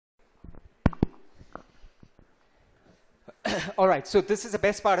All right, so this is the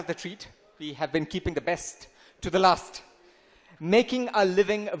best part of the treat. We have been keeping the best to the last. Making a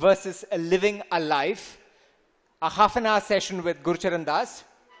living versus living a life. A half an hour session with Gurcharan Das.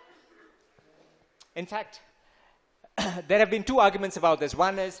 In fact, there have been two arguments about this.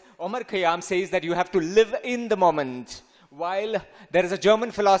 One is, Omar Khayyam says that you have to live in the moment, while there is a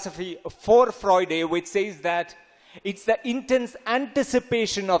German philosophy for Freud which says that it's the intense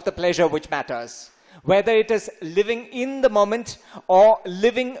anticipation of the pleasure which matters. Whether it is living in the moment or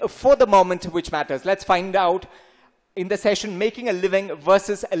living for the moment which matters. Let's find out in the session, making a living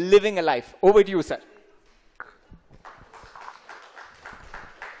versus living a life. Over to you, sir.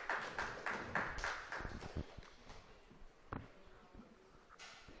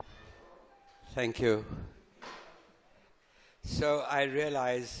 Thank you. So I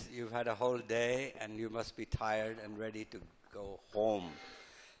realize you've had a whole day and you must be tired and ready to go home.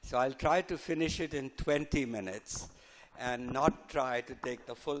 So I'll try to finish it in 20 minutes and not try to take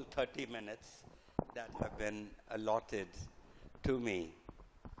the full 30 minutes that have been allotted to me.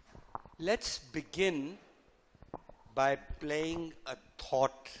 Let's begin by playing a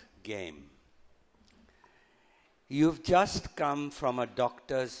thought game. You've just come from a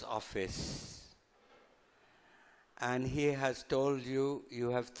doctor's office and he has told you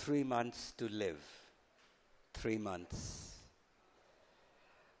you have 3 months to live. 3 months.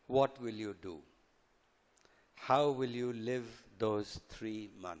 What will you do? How will you live those 3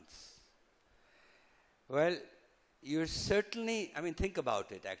 months? Well, you're certainly, think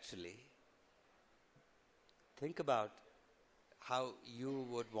about it actually. Think about how you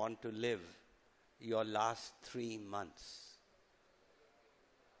would want to live your last 3 months.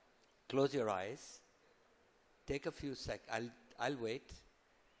 Close your eyes. Take a few seconds. I'll wait.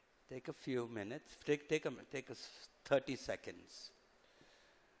 Take a few minutes. Take 30 seconds.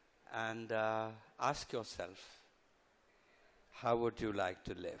 And ask yourself, how would you like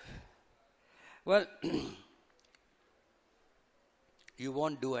to live? Well, you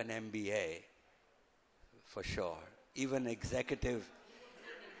won't do an MBA for sure. Even executive.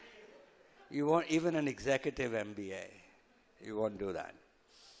 You won't even an executive MBA. You won't do that.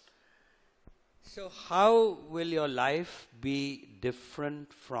 So how will your life be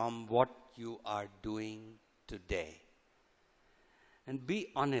different from what you are doing today? And be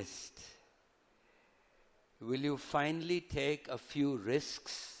honest. Will you finally take a few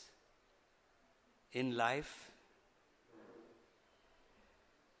risks in life?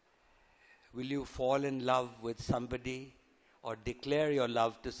 Will you fall in love with somebody or declare your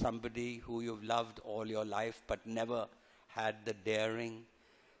love to somebody who you've loved all your life but never had the daring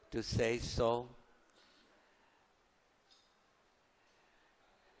to say so?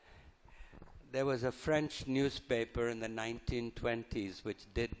 There was a French newspaper in the 1920s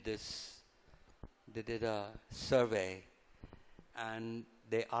which did this. They did a survey and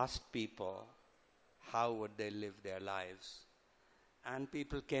they asked people how would they live their lives. And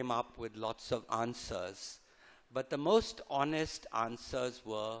people came up with lots of answers. But the most honest answers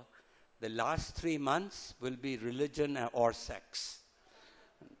were the last 3 months will be religion or sex.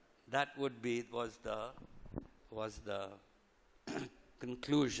 That was the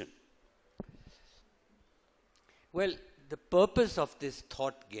conclusion. Well, the purpose of this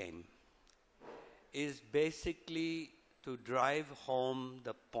thought game is basically to drive home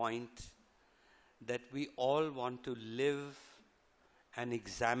the point that we all want to live an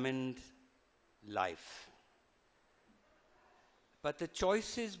examined life. But the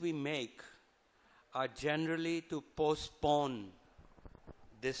choices we make are generally to postpone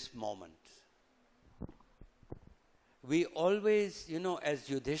this moment. We always, as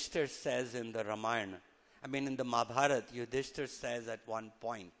Yudhishthir says in the Ramayana, in the Mahabharata, Yudhishthir says at one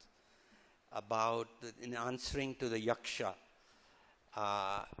point about, in answering to the Yaksha,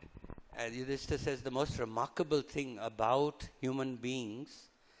 Yudhishthir says the most remarkable thing about human beings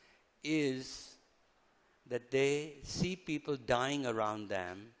is that they see people dying around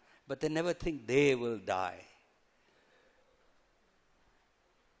them, but they never think they will die.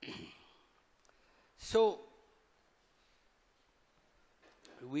 So,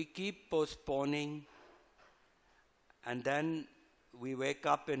 we keep postponing, and then we wake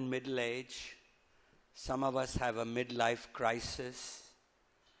up in middle age. Some of us have a midlife crisis.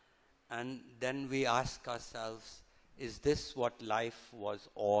 And then we ask ourselves, is this what life was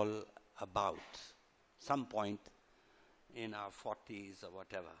all about? Some point in our 40s or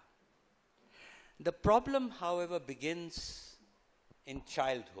whatever. The problem, however, begins in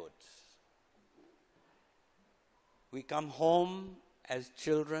childhood. We come home as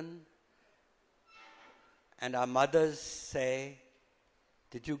children and our mothers say,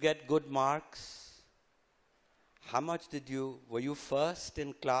 did you get good marks? How much were you first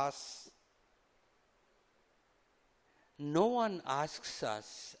in class? No one asks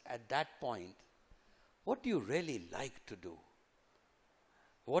us at that point, what do you really like to do?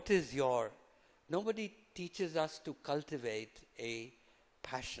 Nobody teaches us to cultivate a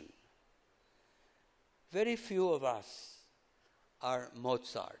passion. Very few of us are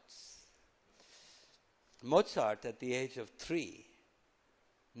Mozarts. Mozart, at the age of 3,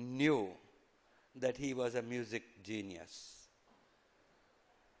 knew that he was a music genius.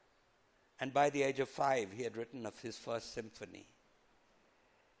 And by the age of 5, he had written of his first symphony.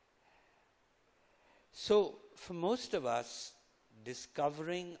 So, for most of us,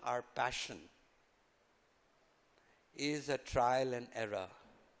 discovering our passion is a trial and error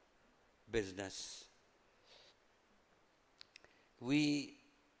business.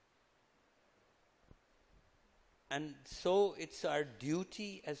 And so it's our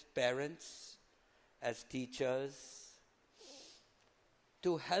duty as parents, as teachers,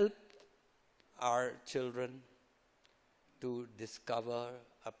 to help our children to discover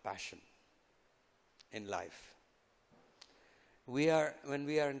a passion in life. When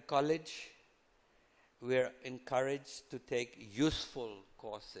we are in college, we are encouraged to take useful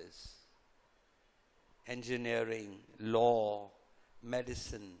courses: engineering, law,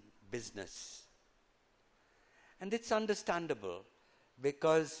 medicine, business. And it's understandable,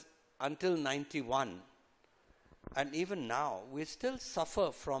 because until 91, and even now, we still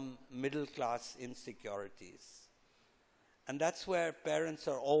suffer from middle class insecurities. And that's where parents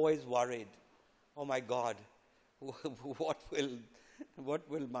are always worried, oh my God, what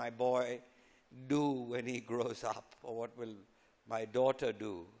will my boy do when he grows up? Or what will my daughter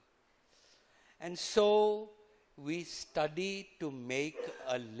do? And so we study to make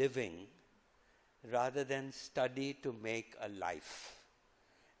a living rather than study to make a life.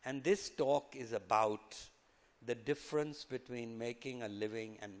 And this talk is about the difference between making a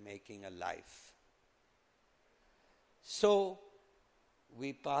living and making a life. So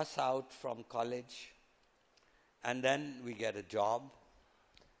we pass out from college, and then we get a job,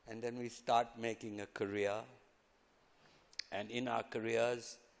 and then we start making a career. And in our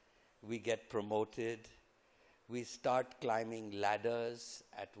careers, we get promoted. We start climbing ladders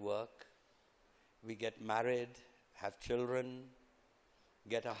at work. We get married, have children,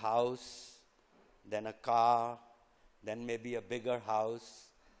 get a house, then a car, then maybe a bigger house,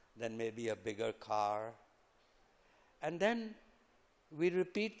 then maybe a bigger car. And then we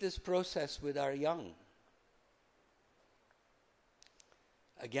repeat this process with our young.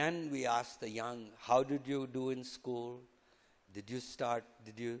 Again, we ask the young, how did you do in school?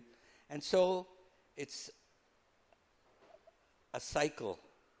 And so it's a cycle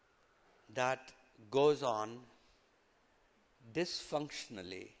that goes on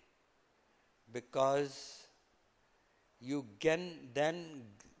dysfunctionally, because you can then,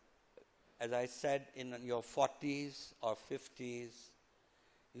 as I said, in your 40s or 50s,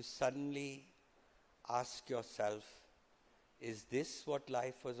 you suddenly ask yourself, is this what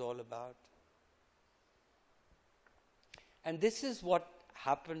life was all about? And this is what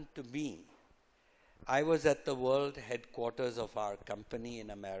happened to me. I was at the world headquarters of our company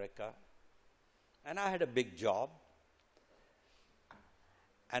in America, and I had a big job,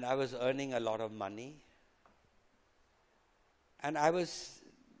 and I was earning a lot of money, and I was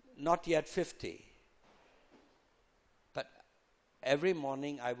not yet 50. But every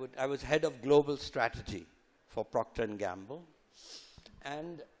morning I was head of global strategy for Procter & Gamble,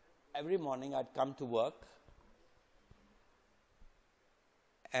 and every morning I'd come to work,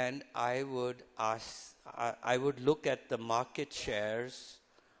 and I would look at the market shares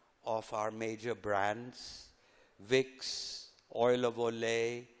of our major brands: Vicks, Oil of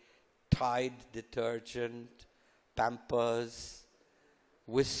Olay, Tide detergent, Pampers,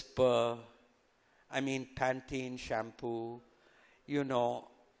 Whisper, Pantene shampoo,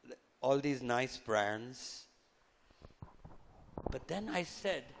 all these nice brands. But then I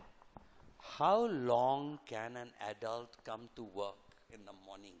said, how long can an adult come to work in the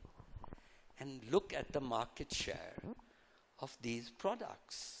morning and look at the market share of these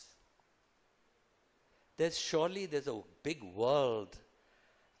products? There's a big world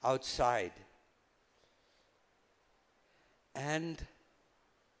outside. And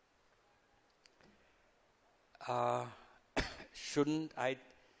shouldn't I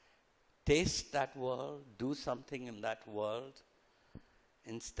taste that world, do something in that world,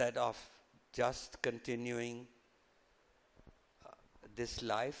 instead of just continuing this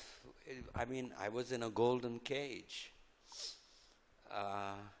life? I was in a golden cage.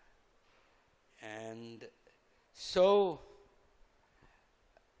 And so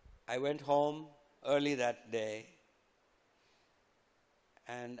I went home, early that day,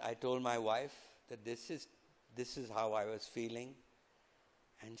 and I told my wife that this is how I was feeling,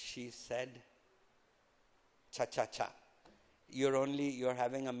 and she said, "Cha cha cha, you're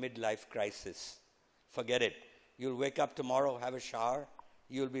having a midlife crisis. Forget it. You'll wake up tomorrow, have a shower,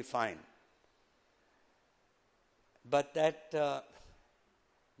 you'll be fine." But that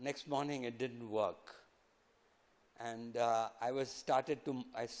next morning it didn't work, and I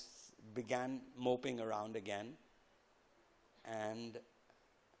began moping around again, and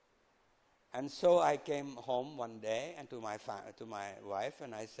so I came home one day and to my wife,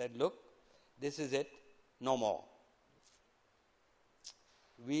 and I said, "Look, this is it, no more.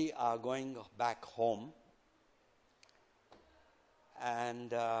 We are going back home."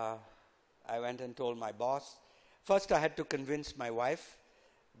 And I went and told my boss. First, I had to convince my wife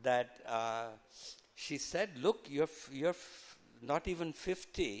that she said, "Look, you're not even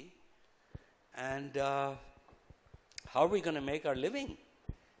 50, and how are we going to make our living?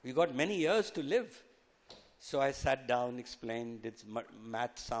 We got many years to live." So I sat down, explained, did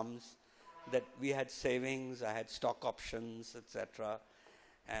math sums, that we had savings, I had stock options, etc.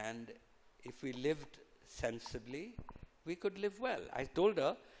 And if we lived sensibly, we could live well. I told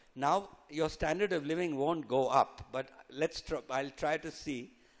her, now your standard of living won't go up, but I'll try to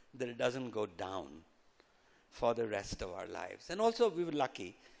see that it doesn't go down for the rest of our lives. And also we were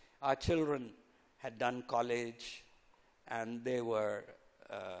lucky. Our children had done college and they were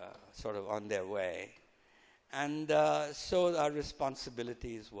sort of on their way. And so our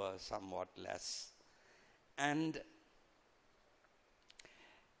responsibilities were somewhat less. And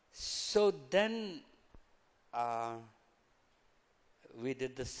so then we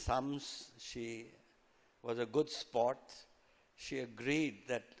did the sums. She was a good sport. She agreed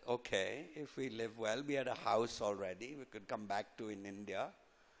that, okay, if we live well, we had a house already, we could come back to in India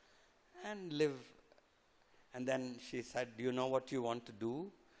and live. And then she said, "Do you know what you want to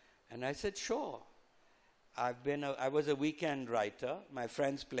do?" And I said, "Sure. I was a weekend writer. My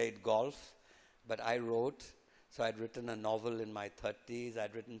friends played golf, but I wrote. So I'd written a novel in my 30s.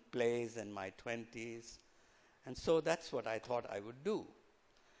 I'd written plays in my 20s. And so that's what I thought I would do."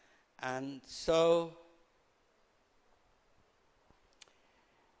 And so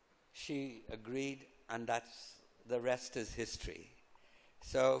she agreed, and the rest is history.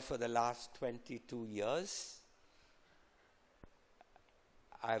 So for the last 22 years,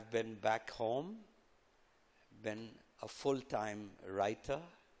 I've been back home, been a full-time writer.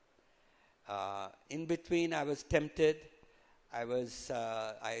 In between, I was tempted.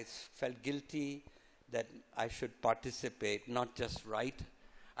 I felt guilty that I should participate, not just write.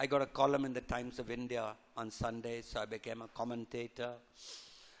 I got a column in the Times of India on Sundays, so I became a commentator.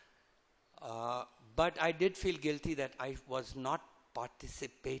 But I did feel guilty that I was not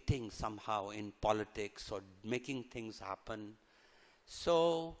participating somehow in politics or making things happen.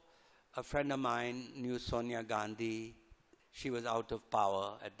 So a friend of mine knew Sonia Gandhi. She was out of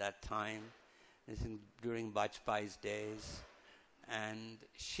power at that time, during Vajpayee's days. And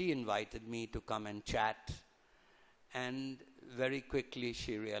she invited me to come and chat. And very quickly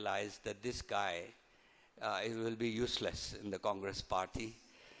she realized that this guy will be useless in the Congress party.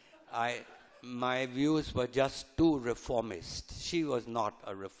 My views were just too reformist. She was not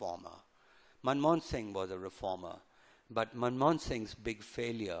a reformer. Manmohan Singh was a reformer. But Manmohan Singh's big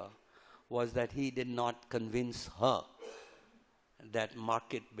failure was that he did not convince her that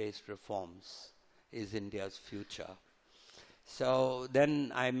market-based reforms is India's future. So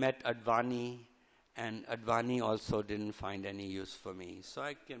then I met Advani, and Advani also didn't find any use for me. So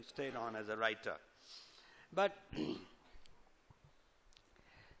I stayed on as a writer. But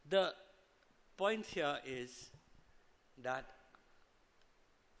the point here is that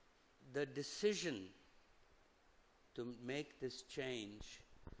the decision to make this change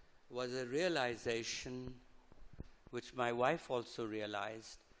was a realization, which my wife also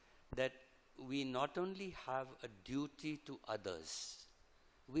realized, that we not only have a duty to others,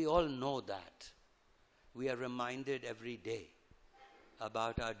 we all know that. We are reminded every day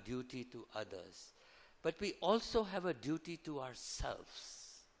about our duty to others. But we also have a duty to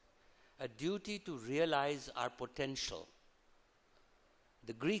ourselves, a duty to realize our potential.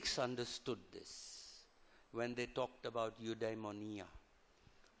 The Greeks understood this when they talked about eudaimonia.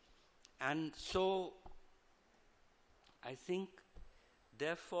 And so I think,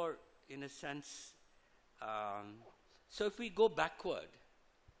 therefore, in a sense, so if we go backward,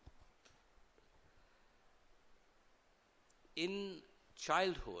 in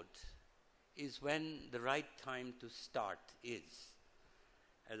childhood is when the right time to start is.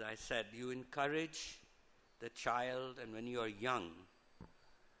 As I said, you encourage the child, and when you are young,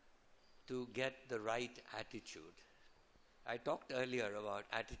 to get the right attitude. I talked earlier about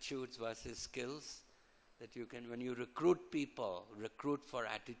attitudes versus skills, that you can, when you recruit people, recruit for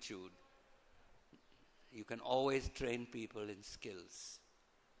attitude. You can always train people in skills.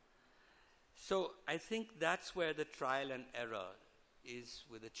 So I think that's where the trial and error is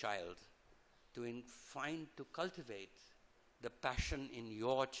with a child, to cultivate the passion in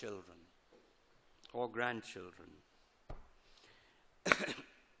your children or grandchildren.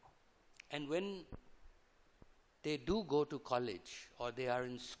 And when they do go to college or they are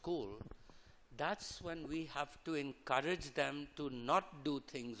in school, that's when we have to encourage them to not do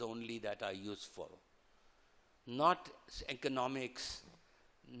things only that are useful. Not economics,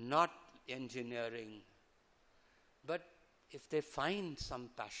 not engineering, but if they find some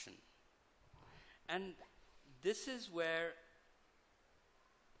passion. And this is where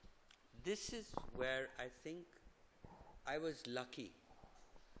I think I was lucky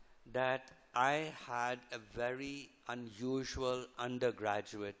that I had a very unusual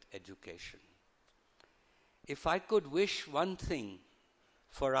undergraduate education. If I could wish one thing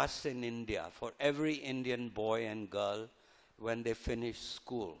for us in India, for every Indian boy and girl when they finish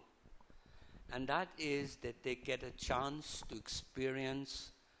school, and that is that they get a chance to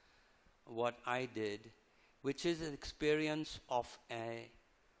experience what I did, which is an experience of a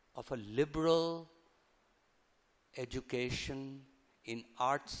liberal education in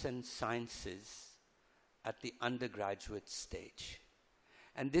arts and sciences at the undergraduate stage.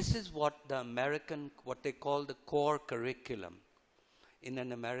 And this is what what they call the core curriculum in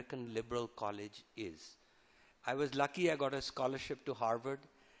an American liberal college is. I was lucky I got a scholarship to Harvard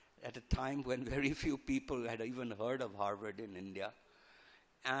at a time when very few people had even heard of Harvard in India.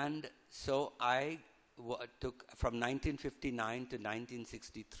 And so I took, from 1959 to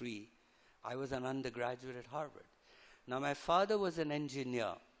 1963, I was an undergraduate at Harvard. Now my father was an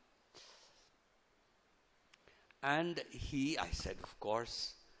engineer. And I said, of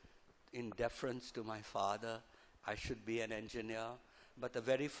course, in deference to my father, I should be an engineer. But the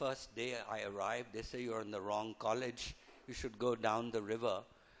very first day I arrived, they say, you're in the wrong college. You should go down the river.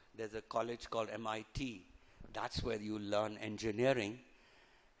 There's a college called MIT. That's where you learn engineering.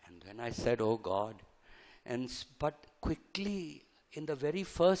 And then I said, oh God. But quickly, in the very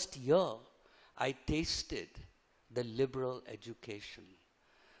first year, I tasted the liberal education.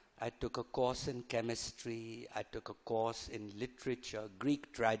 I took a course in chemistry. I took a course in literature,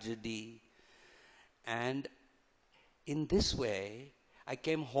 Greek tragedy. And in this way, I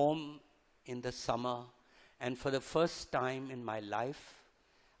came home in the summer, and for the first time in my life,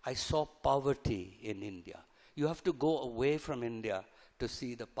 I saw poverty in India. You have to go away from India to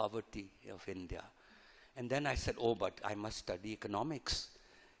see the poverty of India. And then I said, oh, but I must study economics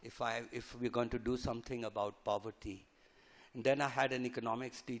if we're going to do something about poverty. And then I had an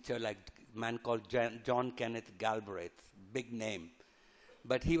economics teacher, like a man called John Kenneth Galbraith, big name.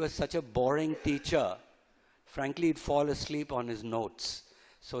 But he was such a boring teacher. Frankly, he'd fall asleep on his notes.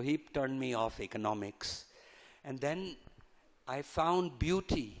 So he turned me off economics. And then I found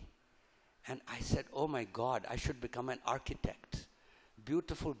beauty. And I said, oh my God, I should become an architect.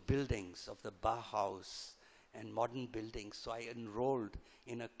 Beautiful buildings of the Bauhaus and modern buildings. So I enrolled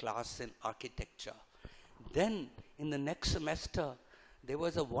in a class in architecture. Then, in the next semester, there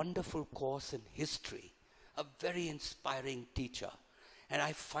was a wonderful course in history, a very inspiring teacher. And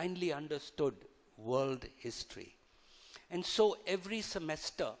I finally understood world history. And so every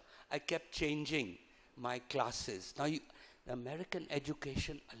semester, I kept changing my classes. Now, American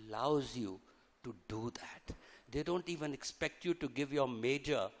education allows you to do that. They don't even expect you to give your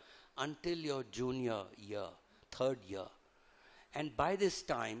major until your junior year, third year. And by this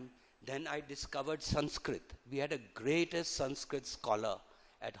time, then I discovered Sanskrit. We had a greatest Sanskrit scholar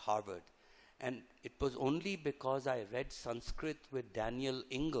at Harvard. And it was only because I read Sanskrit with Daniel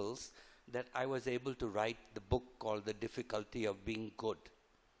Ingalls that I was able to write the book called The Difficulty of Being Good.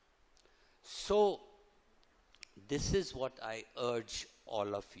 So, this is what I urge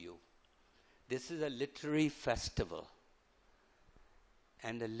all of you. This is a literary festival.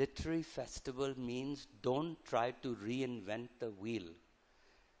 And a literary festival means don't try to reinvent the wheel.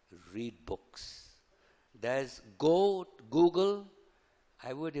 Read books. Go Google.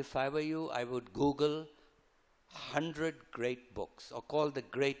 If I were you, I would Google 100 great books, or call the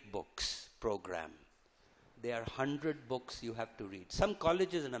Great Books program. There are 100 books you have to read. Some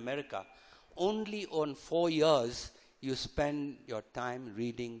colleges in America, only on 4 years, you spend your time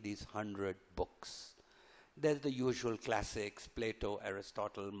reading these 100 books. There's the usual classics, Plato,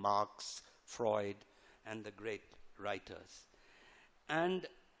 Aristotle, Marx, Freud, and the great writers. And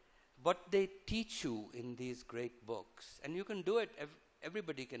what they teach you in these great books, and you can do it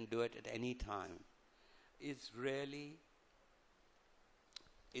everybody can do it at any time, is really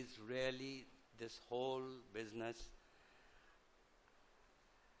this whole business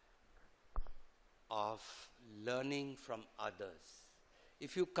of learning from others.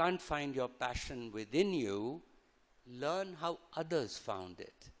 If you can't find your passion within you, learn how others found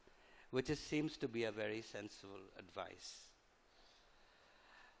it, which seems to be a very sensible advice.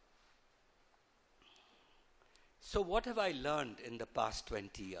 So what have I learned in the past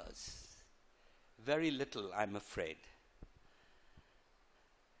 20 years? Very little, I'm afraid.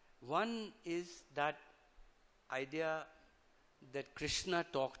 One is that idea that Krishna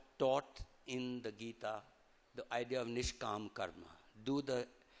taught in the Gita, the idea of nishkam karma.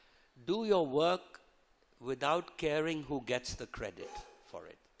 Do your work without caring who gets the credit for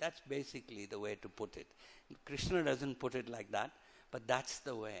it. That's basically the way to put it. Krishna doesn't put it like that, but that's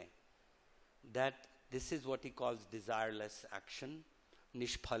the way. That this is what he calls desireless action,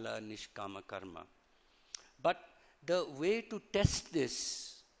 nishphala nishkama karma. But the way to test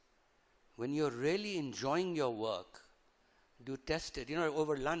this, when you're really enjoying your work, do test it.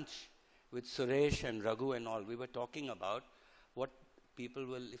 Over lunch with Suresh and Raghu and all, we were talking about what people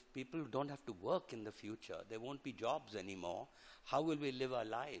will, if people don't have to work in the future, there won't be jobs anymore, how will we live our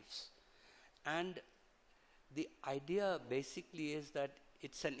lives? And the idea basically is that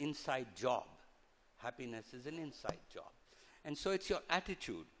it's an inside job. Happiness is an inside job. And so it's your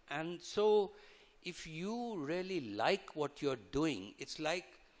attitude. And so if you really like what you're doing, it's like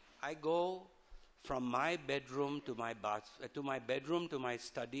I go from my bedroom to my bedroom to my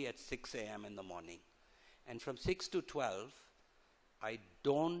study at 6 a.m. in the morning. And from 6 to 12, I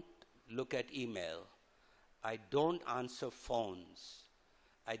don't look at email. I don't answer phones.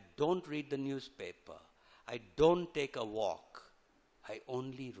 I don't read the newspaper. I don't take a walk. I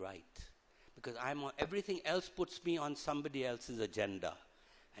only write. Because everything else puts me on somebody else's agenda.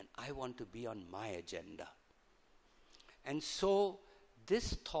 And I want to be on my agenda. And so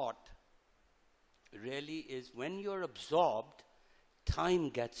this thought really is, when you're absorbed, time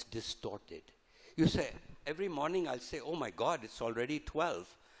gets distorted. You say, every morning I'll say, oh my God, it's already 12.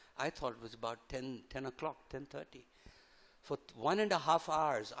 I thought it was about 10 o'clock, 10:30. For 1.5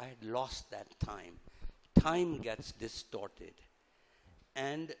 hours, I had lost that time. Time gets distorted.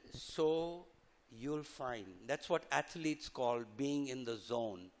 And so you'll find, that's what athletes call being in the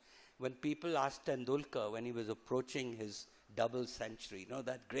zone. When people asked Tendulkar, when he was approaching his double century,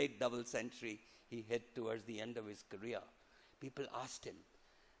 that great double century he hit towards the end of his career, people asked him,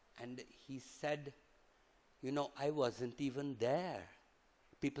 and he said, I wasn't even there.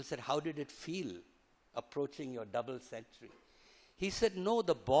 People said, how did it feel approaching your double century? He said, no,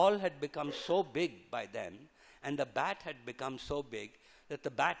 the ball had become so big by then, and the bat had become so big that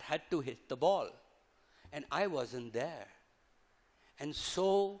the bat had to hit the ball. And I wasn't there. And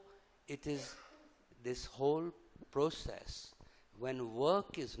so it is this whole process. When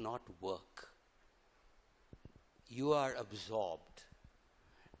work is not work, you are absorbed.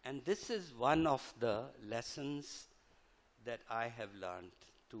 And this is one of the lessons that I have learned,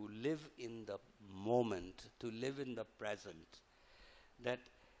 to live in the moment, to live in the present. That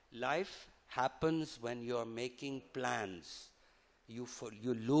life happens when you're making plans. You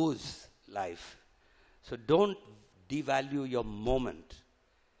lose life. So don't devalue your moment.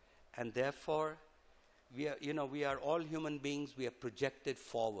 And therefore, we are all human beings. We are projected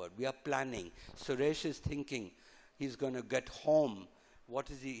forward. We are planning. Suresh is thinking he's going to get home.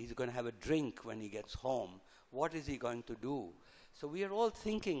 He's going to have a drink when he gets home. What is he going to do? So we are all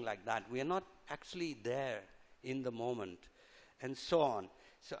thinking like that. We are not actually there in the moment, and so on.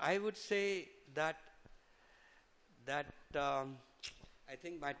 So I would say that I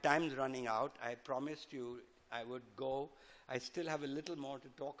think my time's running out. I promised you I would go. I still have a little more to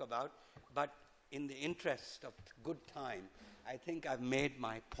talk about, but in the interest of good time, I think I've made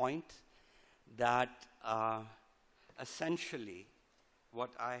my point that essentially what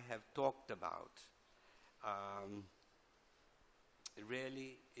I have talked about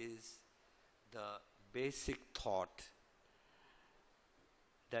really is the basic thought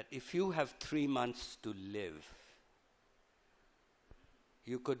that if you have 3 months to live,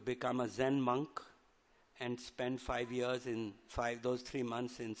 you could become a Zen monk and spend 5 years in those 3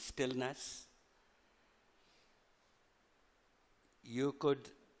 months in stillness. You could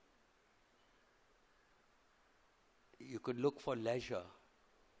look for leisure,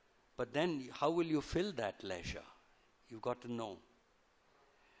 but then how will you fill that leisure? You've got to know.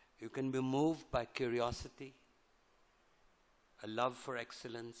 You can be moved by curiosity, a love for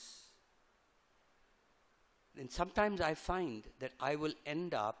excellence. And sometimes I find that I will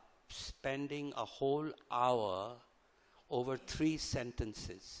end up spending a whole hour over 3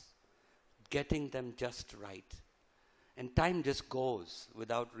 sentences, getting them just right. And time just goes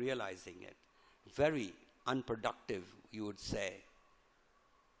without realizing it. Very unproductive, you would say.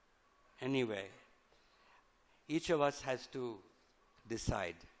 Anyway, each of us has to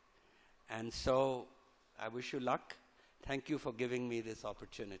decide. And so, I wish you luck. Thank you for giving me this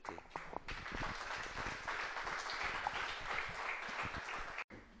opportunity.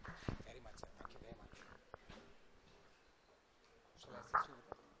 Very much, sir. Thank you very much. Shall I sit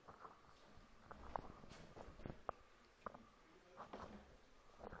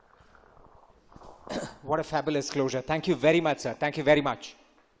you? What a fabulous closure. Thank you very much, sir. Thank you very much.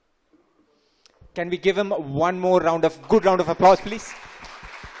 Can we give him one more good round of applause, please?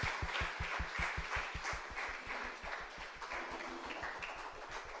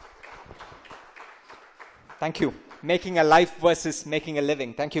 Thank you. Making a life versus making a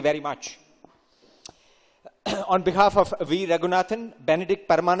living. Thank you very much. On behalf of V. Raghunathan, Benedict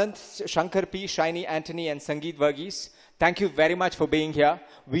Paramanand, Shankar P., Shiny Anthony, and Sangeet Varghese, thank you very much for being here.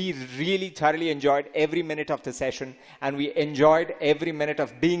 We really thoroughly enjoyed every minute of the session, and we enjoyed every minute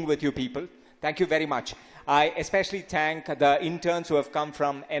of being with you people. Thank you very much. I especially thank the interns who have come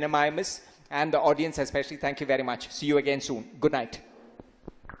from NMIMS and the audience especially. Thank you very much. See you again soon. Good night.